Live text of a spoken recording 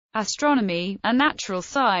Astronomy, a natural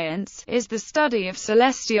science, is the study of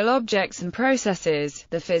celestial objects and processes,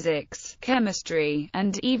 the physics, chemistry,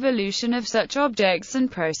 and evolution of such objects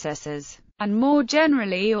and processes, and more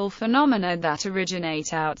generally all phenomena that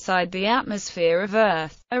originate outside the atmosphere of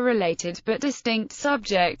Earth. A related but distinct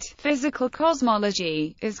subject, physical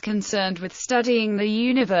cosmology, is concerned with studying the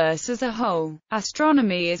universe as a whole.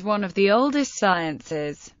 Astronomy is one of the oldest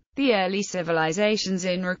sciences. The early civilizations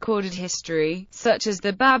in recorded history, such as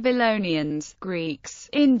the Babylonians, Greeks,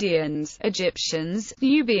 Indians, Egyptians,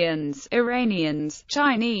 Nubians, Iranians,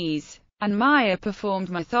 Chinese, and Maya, performed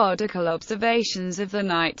methodical observations of the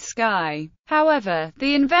night sky. However,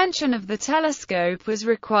 the invention of the telescope was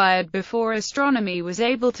required before astronomy was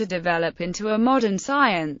able to develop into a modern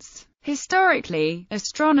science. Historically,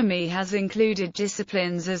 astronomy has included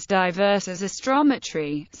disciplines as diverse as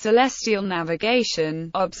astrometry, celestial navigation,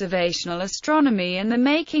 observational astronomy and the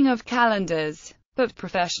making of calendars. But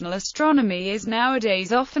professional astronomy is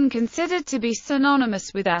nowadays often considered to be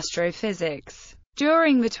synonymous with astrophysics.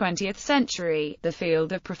 During the 20th century, the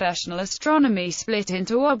field of professional astronomy split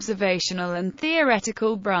into observational and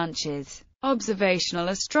theoretical branches. Observational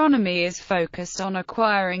astronomy is focused on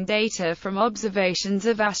acquiring data from observations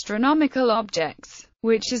of astronomical objects,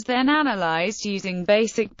 which is then analyzed using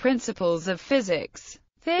basic principles of physics.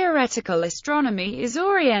 Theoretical astronomy is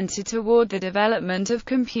oriented toward the development of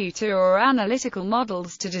computer or analytical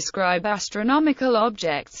models to describe astronomical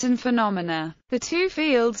objects and phenomena. The two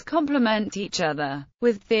fields complement each other,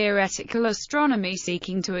 with theoretical astronomy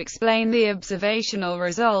seeking to explain the observational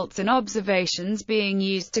results and observations being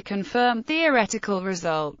used to confirm theoretical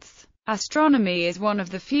results. Astronomy is one of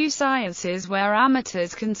the few sciences where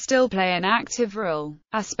amateurs can still play an active role,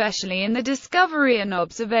 especially in the discovery and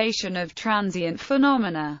observation of transient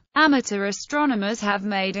phenomena. Amateur astronomers have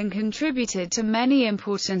made and contributed to many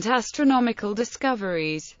important astronomical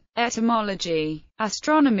discoveries. Etymology.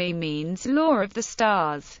 Astronomy means law of the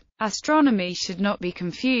stars. Astronomy should not be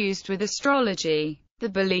confused with astrology, the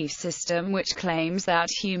belief system which claims that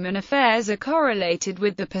human affairs are correlated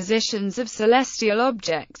with the positions of celestial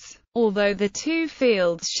objects. Although the two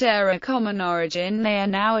fields share a common origin, they are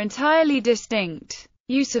now entirely distinct.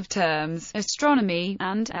 Use of terms astronomy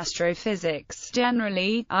and astrophysics.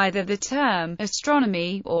 Generally, either the term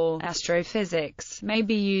astronomy or astrophysics may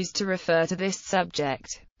be used to refer to this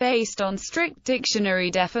subject. Based on strict dictionary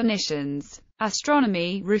definitions,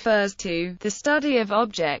 astronomy refers to the study of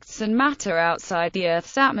objects and matter outside the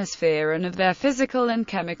Earth's atmosphere and of their physical and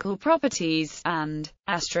chemical properties, and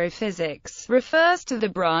astrophysics refers to the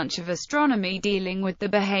branch of astronomy dealing with the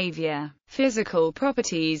behavior, physical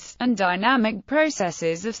properties, and dynamic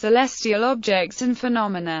processes of celestial objects and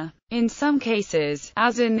phenomena. In some cases,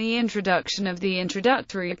 as in the introduction of the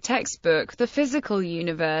introductory textbook The Physical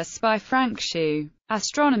Universe by Frank Hsu,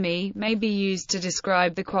 astronomy may be used to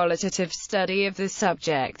describe the qualitative study of the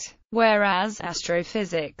subject, whereas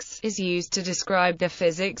astrophysics is used to describe the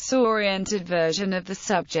physics-oriented version of the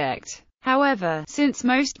subject. However, since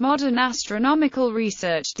most modern astronomical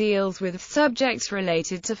research deals with subjects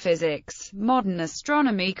related to physics, modern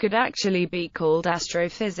astronomy could actually be called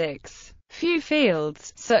astrophysics. Few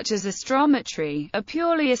fields, such as astrometry, are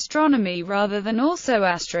purely astronomy rather than also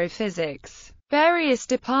astrophysics. Various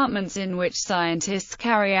departments in which scientists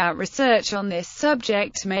carry out research on this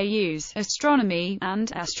subject may use astronomy and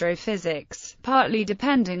astrophysics, partly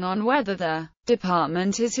depending on whether the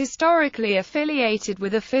department is historically affiliated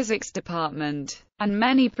with a physics department, and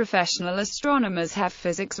many professional astronomers have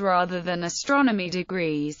physics rather than astronomy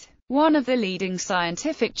degrees. One of the leading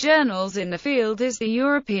scientific journals in the field is the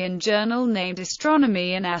European journal named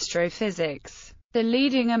Astronomy and Astrophysics. The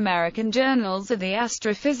leading American journals are the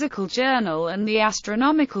Astrophysical Journal and the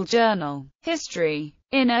Astronomical Journal. History.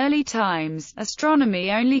 In early times,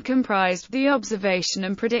 astronomy only comprised the observation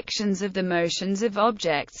and predictions of the motions of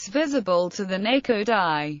objects visible to the naked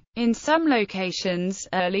eye. In some locations,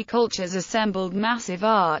 early cultures assembled massive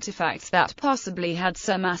artifacts that possibly had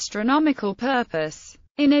some astronomical purpose.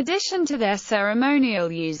 In addition to their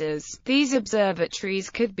ceremonial uses, these observatories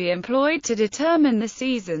could be employed to determine the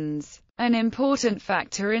seasons, an important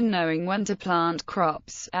factor in knowing when to plant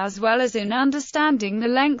crops, as well as in understanding the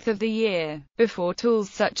length of the year. Before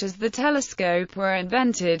tools such as the telescope were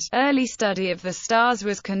invented, early study of the stars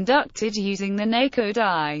was conducted using the naked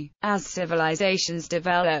eye. As civilizations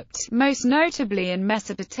developed, most notably in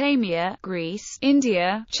Mesopotamia, Greece,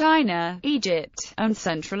 India, China, Egypt, and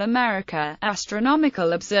Central America,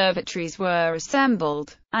 astronomical observatories were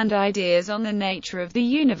assembled. and ideas on the nature of the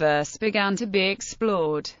universe began to be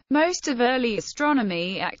explored. Most of early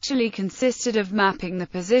astronomy actually consisted of mapping the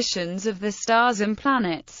positions of the stars and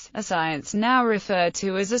planets, a science now referred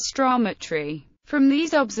to as astrometry. From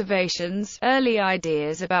these observations, early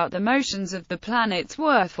ideas about the motions of the planets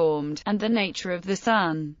were formed, and the nature of the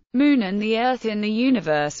Sun, Moon and the Earth in the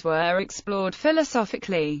universe were explored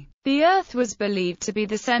philosophically. The Earth was believed to be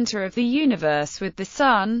the center of the universe, with the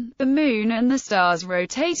Sun, the Moon and the stars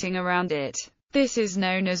rotating around it. This is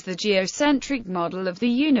known as the geocentric model of the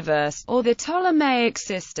universe, or the Ptolemaic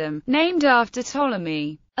system, named after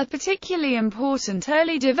Ptolemy. A particularly important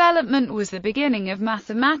early development was the beginning of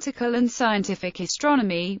mathematical and scientific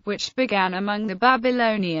astronomy, which began among the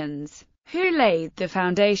Babylonians, who laid the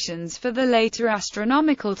foundations for the later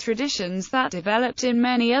astronomical traditions that developed in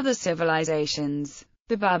many other civilizations.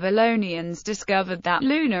 The Babylonians discovered that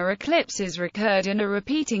lunar eclipses recurred in a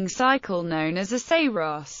repeating cycle known as a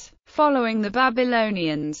Saros. Following the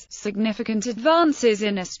Babylonians, significant advances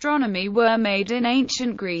in astronomy were made in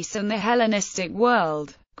ancient Greece and the Hellenistic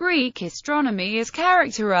world. Greek astronomy is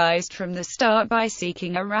characterized from the start by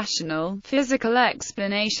seeking a rational, physical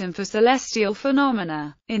explanation for celestial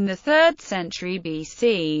phenomena. In the 3rd century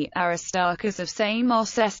BC, Aristarchus of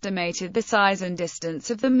Samos estimated the size and distance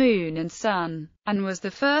of the Moon and Sun, and was the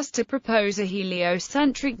first to propose a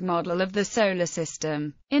heliocentric model of the solar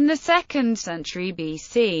system. In the 2nd century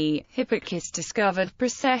BC, Hipparchus discovered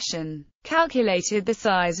precession, calculated the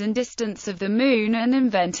size and distance of the Moon and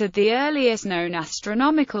invented the earliest known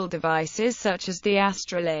astronomical devices such as the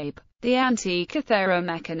astrolabe. The Antikythera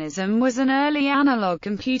mechanism was an early analog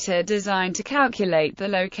computer designed to calculate the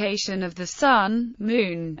location of the Sun,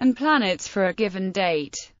 Moon, and planets for a given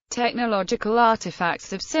date. Technological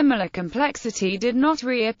artifacts of similar complexity did not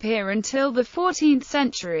reappear until the 14th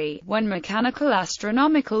century, when mechanical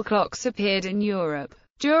astronomical clocks appeared in Europe.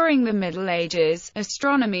 During the Middle Ages,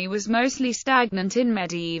 astronomy was mostly stagnant in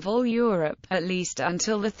medieval Europe, at least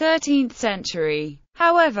until the 13th century.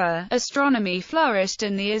 However, astronomy flourished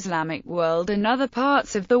in the Islamic world and other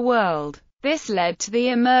parts of the world. This led to the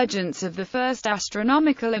emergence of the first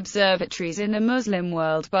astronomical observatories in the Muslim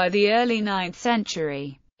world by the early 9th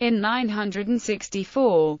century. In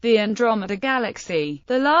 964, the Andromeda Galaxy,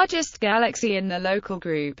 the largest galaxy in the local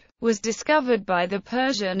group, was discovered by the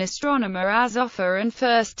Persian astronomer As-Zofar and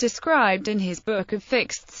first described in his Book of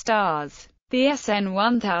Fixed Stars. The SN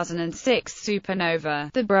 1006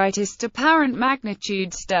 supernova, the brightest apparent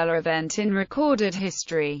magnitude stellar event in recorded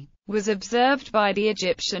history, was observed by the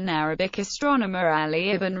Egyptian Arabic astronomer Ali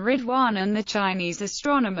ibn Ridwan and the Chinese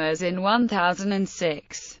astronomers in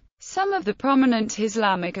 1006. Some of the prominent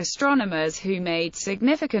Islamic astronomers who made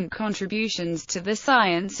significant contributions to the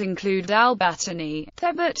science include al-Battani,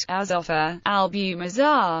 Thebat, As-Zofar,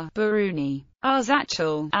 al-Bumazar, Biruni,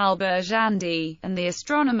 al-Zachal, al-Burjandi, and the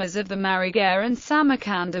astronomers of the Marighar and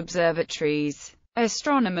Samarkand observatories.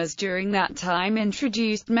 Astronomers during that time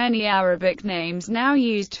introduced many Arabic names now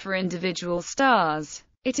used for individual stars.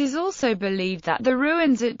 It is also believed that the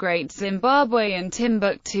ruins at Great Zimbabwe and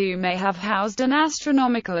Timbuktu may have housed an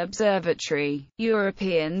astronomical observatory.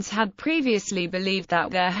 Europeans had previously believed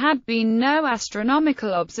that there had been no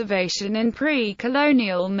astronomical observation in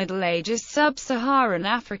pre-colonial Middle Ages sub-Saharan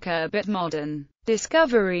Africa, but modern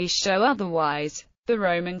discoveries show otherwise. The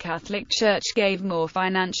Roman Catholic Church gave more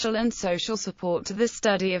financial and social support to the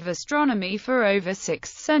study of astronomy for over 6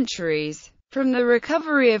 centuries. From the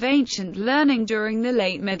recovery of ancient learning during the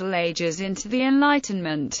late Middle Ages into the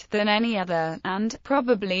Enlightenment, than any other, and,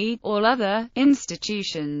 probably, all other,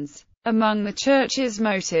 institutions. Among the Church's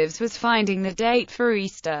motives was finding the date for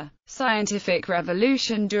Easter. Scientific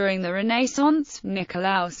revolution during the Renaissance,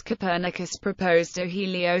 Nicolaus Copernicus proposed a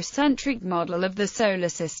heliocentric model of the solar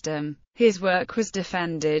system. His work was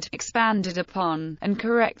defended, expanded upon, and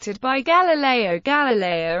corrected by Galileo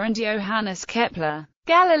Galilei and Johannes Kepler.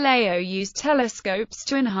 Galileo used telescopes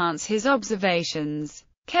to enhance his observations.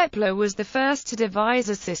 Kepler was the first to devise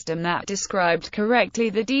a system that described correctly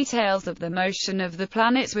the details of the motion of the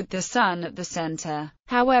planets with the Sun at the center.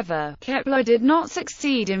 However, Kepler did not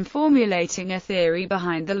succeed in formulating a theory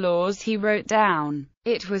behind the laws he wrote down.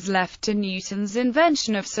 It was left to Newton's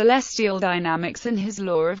invention of celestial dynamics and his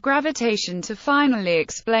law of gravitation to finally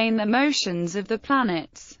explain the motions of the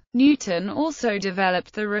planets. Newton also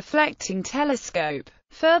developed the reflecting telescope.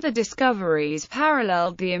 Further discoveries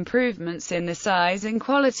paralleled the improvements in the size and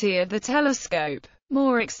quality of the telescope.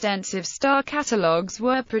 More extensive star catalogues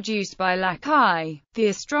were produced by Lacaille. The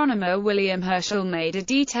astronomer William Herschel made a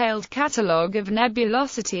detailed catalogue of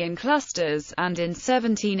nebulosity and clusters, and in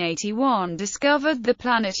 1781 discovered the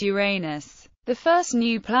planet Uranus, the first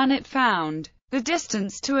new planet found. The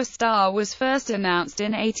distance to a star was first announced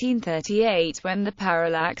in 1838 when the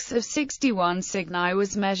parallax of 61 Cygni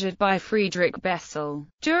was measured by Friedrich Bessel.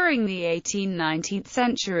 During the 18th-19th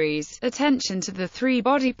centuries, attention to the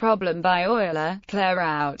three-body problem by Euler,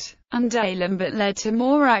 Clairaut, and D'Alembert led to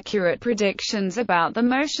more accurate predictions about the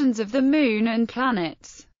motions of the Moon and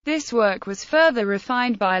planets. This work was further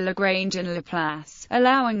refined by Lagrange and Laplace,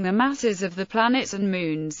 allowing the masses of the planets and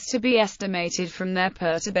moons to be estimated from their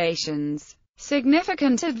perturbations.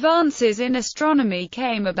 Significant advances in astronomy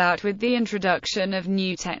came about with the introduction of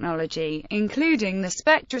new technology, including the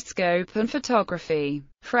spectroscope and photography.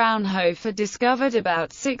 Fraunhofer discovered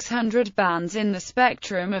about 600 bands in the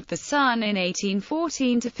spectrum of the Sun in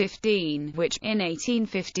 1814–15, which, in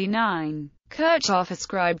 1859, Kirchhoff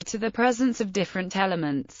ascribed to the presence of different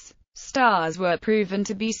elements. Stars were proven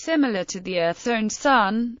to be similar to the Earth's own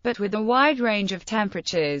Sun, but with a wide range of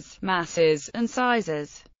temperatures, masses, and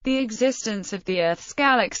sizes. The existence of the Earth's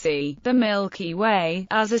galaxy, the Milky Way,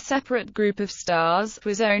 as a separate group of stars,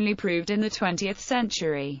 was only proved in the 20th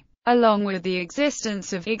century, along with the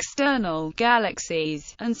existence of external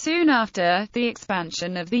galaxies, and soon after, the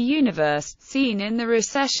expansion of the universe, seen in the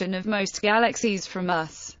recession of most galaxies from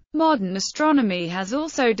us. Modern astronomy has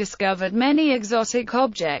also discovered many exotic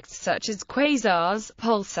objects such as quasars,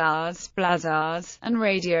 pulsars, blazars, and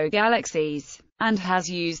radio galaxies, and has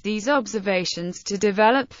used these observations to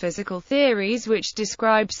develop physical theories which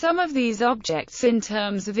describe some of these objects in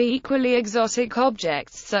terms of equally exotic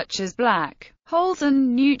objects such as black holes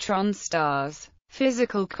and neutron stars.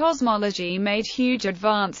 Physical cosmology made huge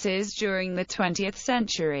advances during the 20th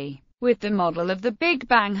century, with the model of the Big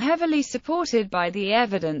Bang heavily supported by the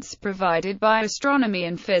evidence provided by astronomy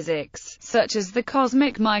and physics, such as the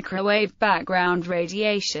cosmic microwave background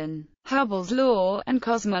radiation, Hubble's law, and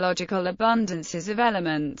cosmological abundances of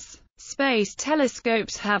elements. Space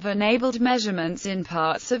telescopes have enabled measurements in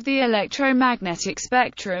parts of the electromagnetic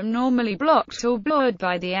spectrum normally blocked or blurred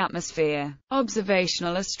by the atmosphere.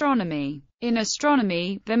 Observational astronomy. In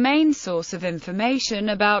astronomy, the main source of information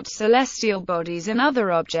about celestial bodies and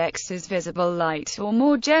other objects is visible light, or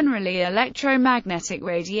more generally electromagnetic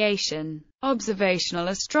radiation. Observational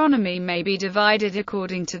astronomy may be divided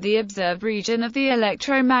according to the observed region of the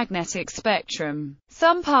electromagnetic spectrum.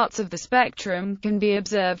 Some parts of the spectrum can be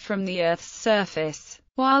observed from the Earth's surface,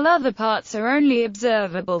 while other parts are only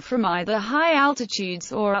observable from either high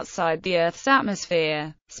altitudes or outside the Earth's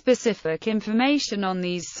atmosphere. Specific information on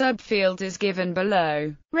these subfields is given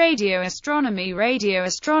below. Radio astronomy. Radio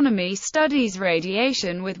astronomy studies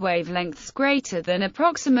radiation with wavelengths greater than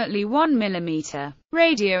approximately 1 mm.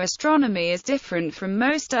 Radio astronomy is different from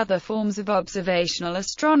most other forms of observational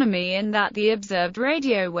astronomy in that the observed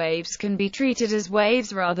radio waves can be treated as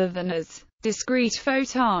waves rather than as discrete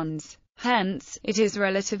photons. Hence, it is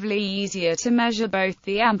relatively easier to measure both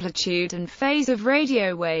the amplitude and phase of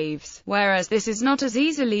radio waves, whereas this is not as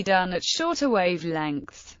easily done at shorter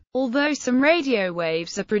wavelengths. Although some radio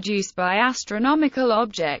waves are produced by astronomical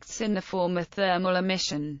objects in the form of thermal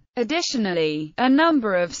emission. Additionally, a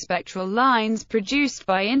number of spectral lines produced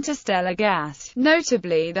by interstellar gas,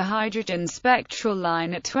 notably the hydrogen spectral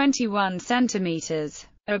line at 21 cm,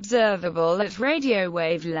 are observable at radio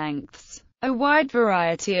wavelengths. A wide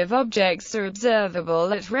variety of objects are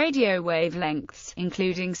observable at radio wavelengths,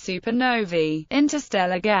 including supernovae,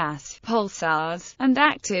 interstellar gas, pulsars, and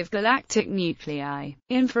active galactic nuclei.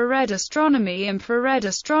 Infrared astronomy. Infrared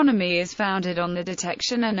astronomy is founded on the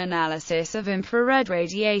detection and analysis of infrared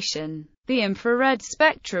radiation. The infrared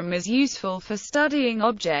spectrum is useful for studying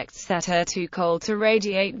objects that are too cold to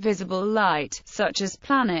radiate visible light, such as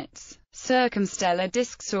planets, circumstellar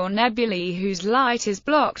disks or nebulae whose light is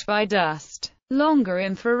blocked by dust. Longer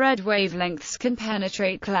infrared wavelengths can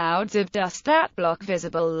penetrate clouds of dust that block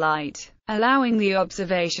visible light, allowing the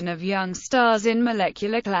observation of young stars in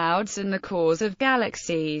molecular clouds and the cores of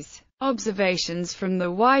galaxies. Observations from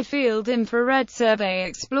the Wide-Field Infrared Survey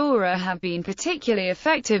Explorer have been particularly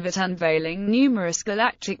effective at unveiling numerous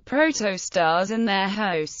galactic protostars and their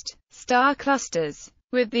host star clusters.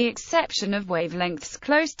 With the exception of wavelengths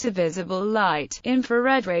close to visible light,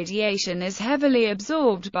 infrared radiation is heavily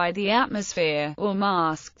absorbed by the atmosphere, or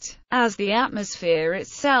masked, as the atmosphere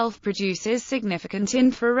itself produces significant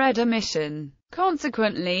infrared emission.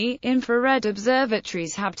 Consequently, infrared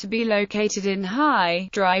observatories have to be located in high,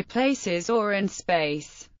 dry places or in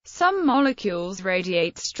space. Some molecules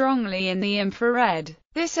radiate strongly in the infrared.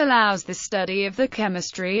 This allows the study of the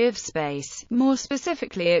chemistry of space. More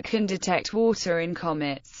specifically, it can detect water in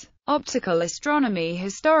comets. Optical astronomy.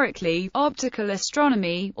 Historically, optical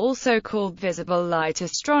astronomy, also called visible light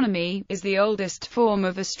astronomy, is the oldest form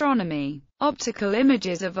of astronomy. Optical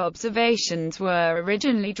images of observations were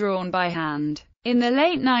originally drawn by hand. In the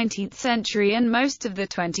late 19th century and most of the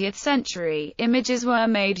 20th century, images were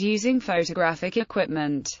made using photographic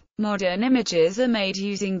equipment. Modern images are made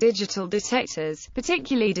using digital detectors,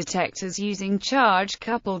 particularly detectors using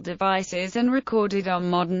charge-coupled devices, and recorded on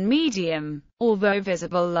modern medium. Although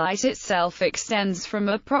visible light itself extends from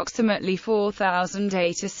approximately 4,000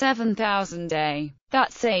 A to 7,000 A,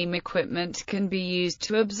 that same equipment can be used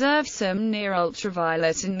to observe some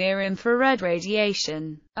near-ultraviolet and near-infrared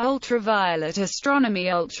radiation. Ultraviolet astronomy.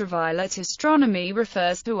 Ultraviolet astronomy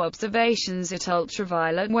refers to observations at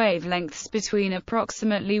ultraviolet wavelengths between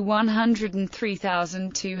approximately 100 and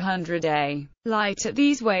 3,200 A. Light at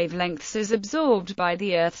these wavelengths is absorbed by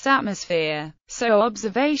the Earth's atmosphere, so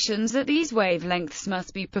observations at these wavelengths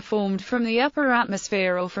must be performed from the upper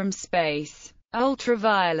atmosphere or from space.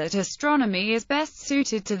 Ultraviolet astronomy is best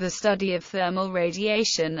suited to the study of thermal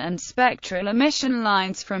radiation and spectral emission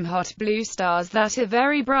lines from hot blue stars that are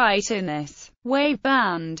very bright in this wave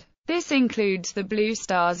band. This includes the blue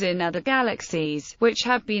stars in other galaxies, which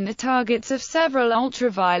have been the targets of several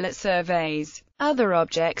ultraviolet surveys. Other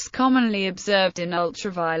objects commonly observed in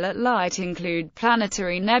ultraviolet light include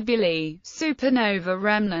planetary nebulae, supernova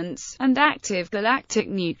remnants, and active galactic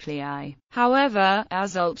nuclei. However,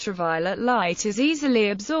 as ultraviolet light is easily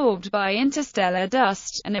absorbed by interstellar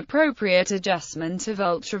dust, an appropriate adjustment of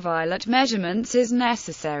ultraviolet measurements is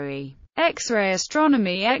necessary. X-ray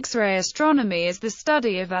astronomy. X-ray astronomy is the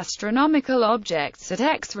study of astronomical objects at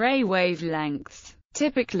X-ray wavelengths.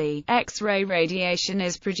 Typically, X-ray radiation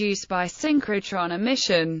is produced by synchrotron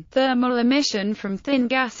emission, thermal emission from thin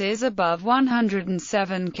gases above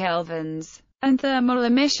 107 kelvins, and thermal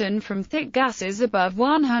emission from thick gases above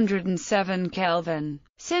 107 Kelvin.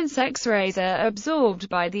 Since X-rays are absorbed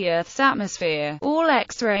by the Earth's atmosphere, all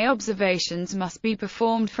X-ray observations must be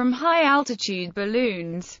performed from high-altitude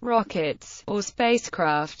balloons, rockets, or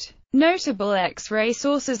spacecraft. Notable X-ray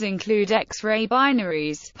sources include X-ray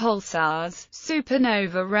binaries, pulsars,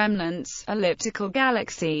 supernova remnants, elliptical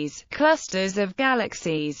galaxies, clusters of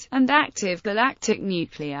galaxies, and active galactic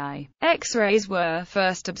nuclei. X-rays were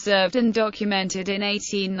first observed and documented in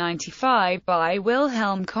 1895 by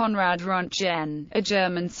Wilhelm Conrad Röntgen, a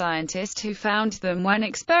German scientist who found them when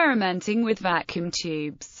experimenting with vacuum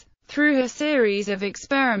tubes. Through a series of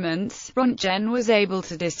experiments, Röntgen was able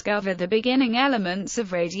to discover the beginning elements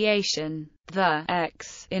of radiation. The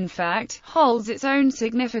X, in fact, holds its own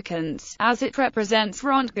significance, as it represents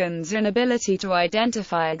Röntgen's inability to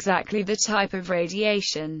identify exactly the type of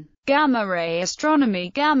radiation. Gamma-ray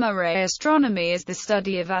astronomy. Gamma-ray astronomy is the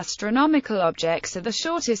study of astronomical objects at the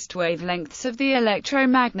shortest wavelengths of the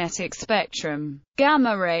electromagnetic spectrum.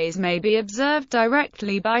 Gamma rays may be observed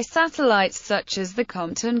directly by satellites such as the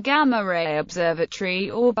Compton Gamma Ray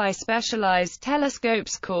Observatory or by specialized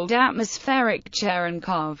telescopes called atmospheric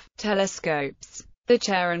Cherenkov telescopes. The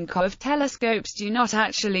Cherenkov telescopes do not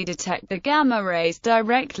actually detect the gamma rays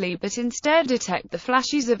directly but instead detect the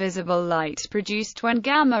flashes of visible light produced when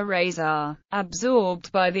gamma rays are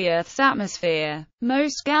absorbed by the Earth's atmosphere.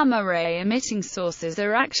 Most gamma ray emitting sources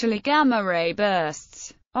are actually gamma ray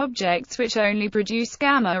bursts, objects which only produce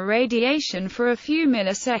gamma radiation for a few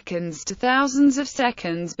milliseconds to thousands of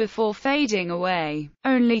seconds before fading away.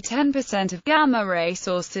 Only 10% of gamma ray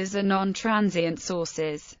sources are non-transient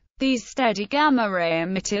sources. These steady gamma-ray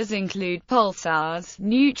emitters include pulsars,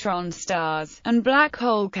 neutron stars, and black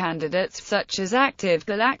hole candidates such as active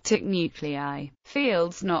galactic nuclei.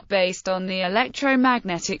 Fields not based on the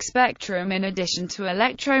electromagnetic spectrum. In addition to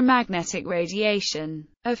electromagnetic radiation,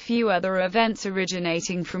 a few other events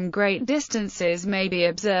originating from great distances may be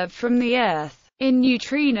observed from the Earth. In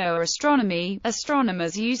neutrino astronomy,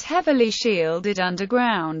 astronomers use heavily shielded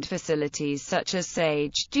underground facilities such as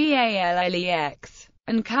SAGE, GALLEX,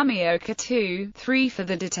 and Kamioka 2-3 for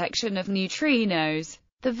the detection of neutrinos.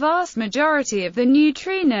 The vast majority of the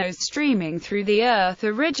neutrinos streaming through the Earth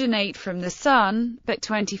originate from the Sun, but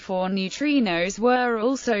 24 neutrinos were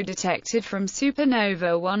also detected from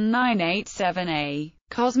supernova 1987A.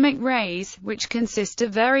 Cosmic rays, which consist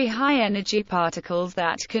of very high-energy particles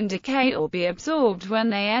that can decay or be absorbed when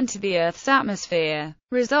they enter the Earth's atmosphere,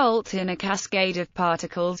 result in a cascade of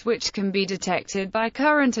particles which can be detected by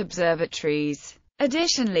current observatories.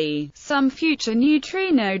 Additionally, some future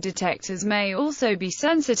neutrino detectors may also be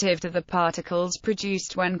sensitive to the particles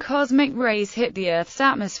produced when cosmic rays hit the Earth's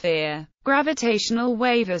atmosphere. Gravitational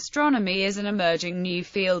wave astronomy is an emerging new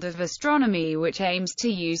field of astronomy which aims to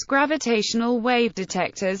use gravitational wave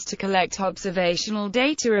detectors to collect observational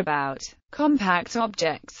data about compact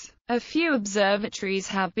objects. A few observatories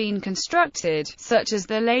have been constructed, such as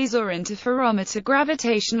the Laser Interferometer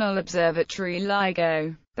Gravitational Observatory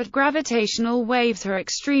LIGO. But gravitational waves are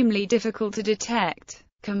extremely difficult to detect.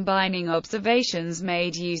 Combining observations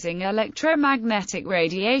made using electromagnetic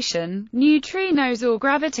radiation, neutrinos or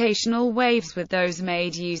gravitational waves with those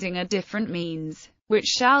made using a different means, which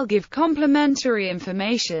shall give complementary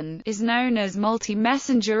information, is known as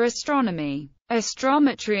multi-messenger astronomy.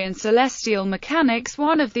 Astrometry and celestial mechanics,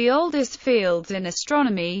 one of the oldest fields in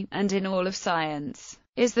astronomy, and in all of science,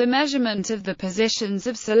 is the measurement of the positions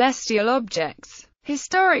of celestial objects.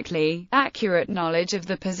 Historically, accurate knowledge of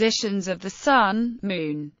the positions of the Sun,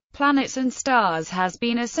 Moon, planets and stars has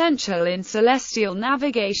been essential in celestial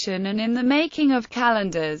navigation and in the making of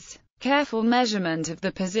calendars. Careful measurement of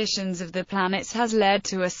the positions of the planets has led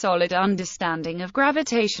to a solid understanding of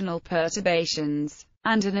gravitational perturbations,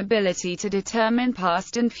 and an ability to determine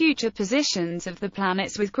past and future positions of the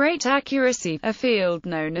planets with great accuracy, a field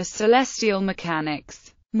known as celestial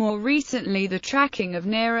mechanics. More recently, the tracking of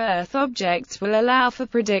near-Earth objects will allow for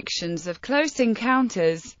predictions of close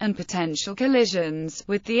encounters, and potential collisions,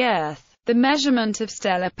 with the Earth. The measurement of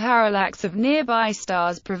stellar parallax of nearby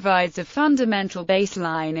stars provides a fundamental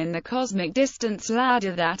baseline in the cosmic distance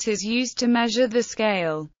ladder that is used to measure the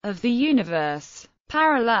scale of the universe.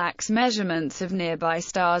 Parallax measurements of nearby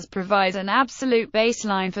stars provide an absolute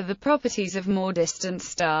baseline for the properties of more distant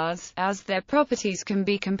stars, as their properties can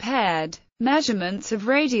be compared. Measurements of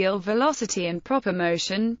radial velocity and proper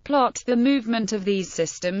motion plot the movement of these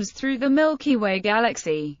systems through the Milky Way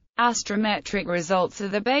galaxy. Astrometric results are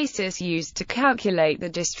the basis used to calculate the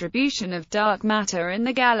distribution of dark matter in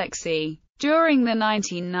the galaxy. During the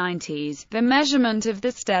 1990s, the measurement of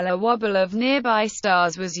the stellar wobble of nearby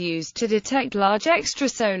stars was used to detect large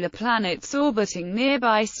extrasolar planets orbiting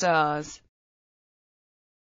nearby stars.